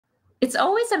It's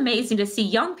always amazing to see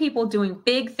young people doing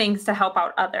big things to help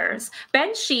out others.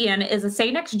 Ben Sheehan is a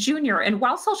St. X junior, and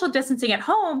while social distancing at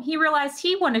home, he realized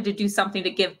he wanted to do something to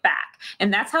give back.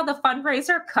 And that's how the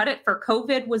fundraiser Cut It for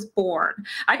COVID was born.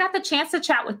 I got the chance to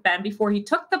chat with Ben before he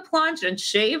took the plunge and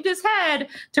shaved his head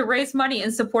to raise money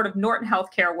in support of Norton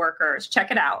Healthcare workers.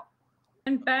 Check it out.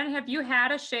 And Ben, have you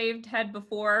had a shaved head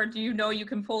before? Do you know you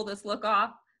can pull this look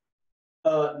off?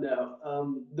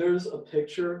 No. There's a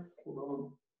picture.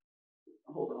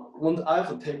 Hold on. I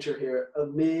have a picture here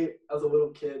of me as a little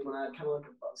kid when I had kind of like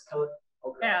a buzz cut.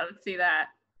 Okay. Yeah, let's see that.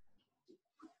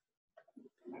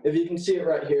 If you can see it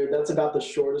right here, that's about the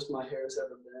shortest my hair has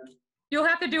ever been. You'll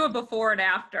have to do a before and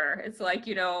after. It's like,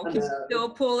 can you And, still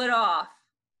pull it off?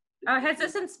 Has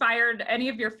this inspired any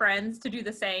of your friends to do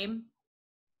the same?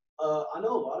 I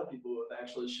know a lot of people who have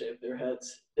actually shaved their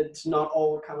heads. It's not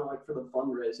all kind of like for the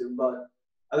fundraiser, but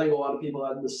I think a lot of people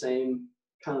had the same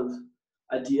kind of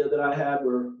idea that I had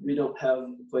where we don't have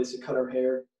a place to cut our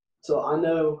hair. So I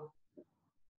know at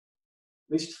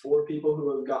least 4 people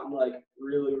who have gotten like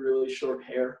really, really short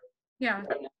hair. Yeah.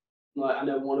 Right now. Like, I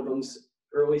know one of them's,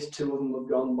 or at least 2 of them have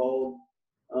gone bald,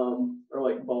 or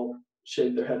like bald,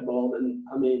 shaved their head bald. And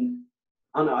I mean,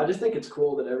 I don't know. I just think it's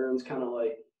cool that everyone's kind of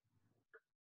like,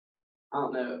 I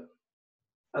don't know.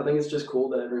 I think it's just cool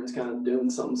that everyone's kind of doing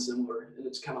something similar, and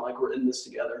it's kind of like we're in this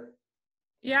together.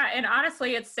 Yeah, and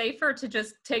honestly, it's safer to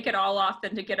just take it all off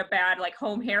than to get a bad, like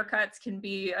home haircuts can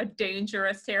be a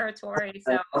dangerous territory.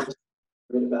 So, I was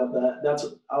worried about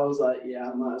that. I was like, yeah,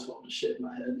 I might as well just shave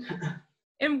my head.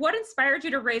 and what inspired you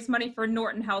to raise money for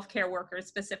Norton Healthcare workers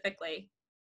specifically?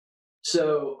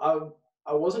 So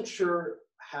I wasn't sure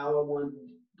how I wanted,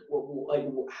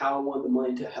 how I wanted the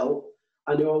money to help.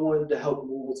 I knew I wanted to help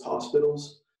Louisville's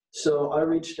hospitals, so I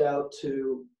reached out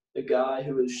to a guy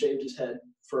who has shaved his head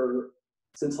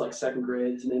since like 2nd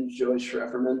grade. His name's Joey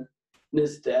Schrefferman, and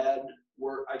his dad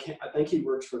I think he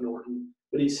works for Norton,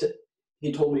 but he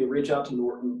told me to reach out to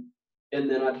Norton, and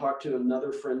then I talked to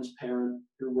another friend's parent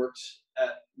who works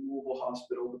at Louisville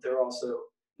Hospital, but they're also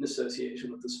in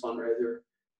association with this fundraiser,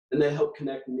 and they helped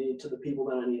connect me to the people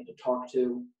that I needed to talk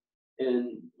to,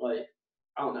 and like,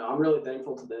 I don't know, I'm really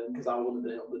thankful to them because I wouldn't have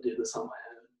been able to do this on my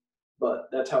own, but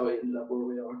that's how we ended up where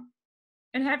we are.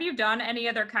 And have you done any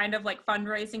other kind of like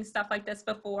fundraising stuff like this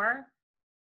before?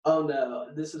 Oh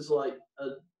no, this is like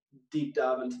a deep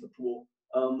dive into the pool.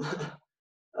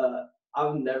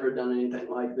 I've never done anything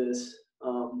like this.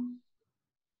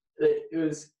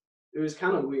 It was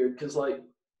kind of weird because like,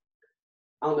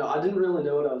 I don't know, I didn't really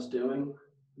know what I was doing,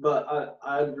 but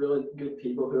I had really good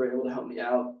people who were able to help me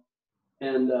out,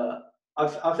 and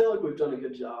I feel like we've done a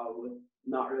good job with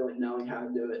not really knowing how to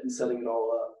do it and setting it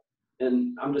all up.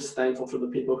 And I'm just thankful for the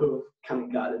people who have kind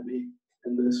of guided me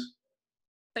in this.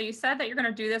 So you said that you're going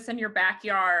to do this in your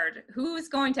backyard. Who's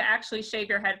going to actually shave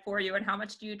your head for you, and how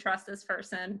much do you trust this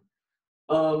person?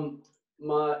 My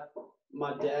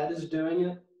dad is doing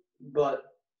it,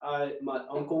 but my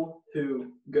uncle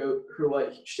who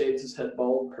like shaves his head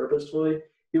bald purposefully,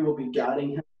 he will be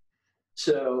guiding him.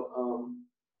 So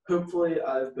hopefully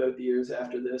I have both ears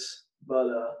after this,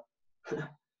 but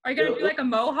Are you going to do like a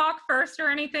mohawk first or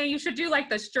anything? You should do like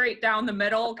the straight down the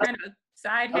middle kind of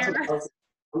side hair. I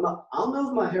don't know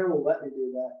if my hair will let me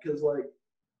do that because like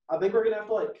I think we're gonna have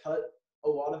to like cut a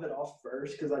lot of it off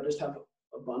first because I just have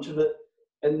a bunch of it,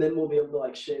 and then we'll be able to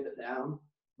like shave it down.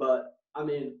 But I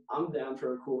mean, I'm down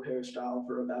for a cool hairstyle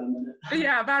for about a minute.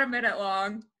 Yeah, about a minute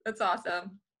long. That's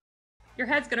awesome. Your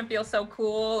head's gonna feel so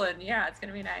cool, and yeah, it's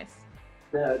gonna be nice.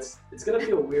 Yeah, it's gonna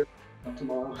feel weird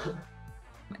tomorrow.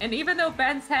 And even though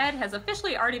Ben's head has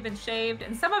officially already been shaved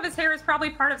and some of his hair is probably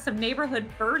part of some neighborhood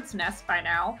bird's nest by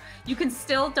now, you can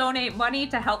still donate money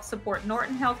to help support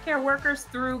Norton Healthcare workers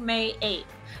through May 8th.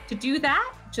 To do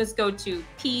that, just go to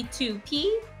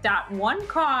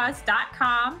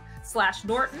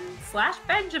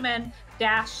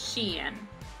p2p.onecause.com/Norton/Benjamin-Sheehan.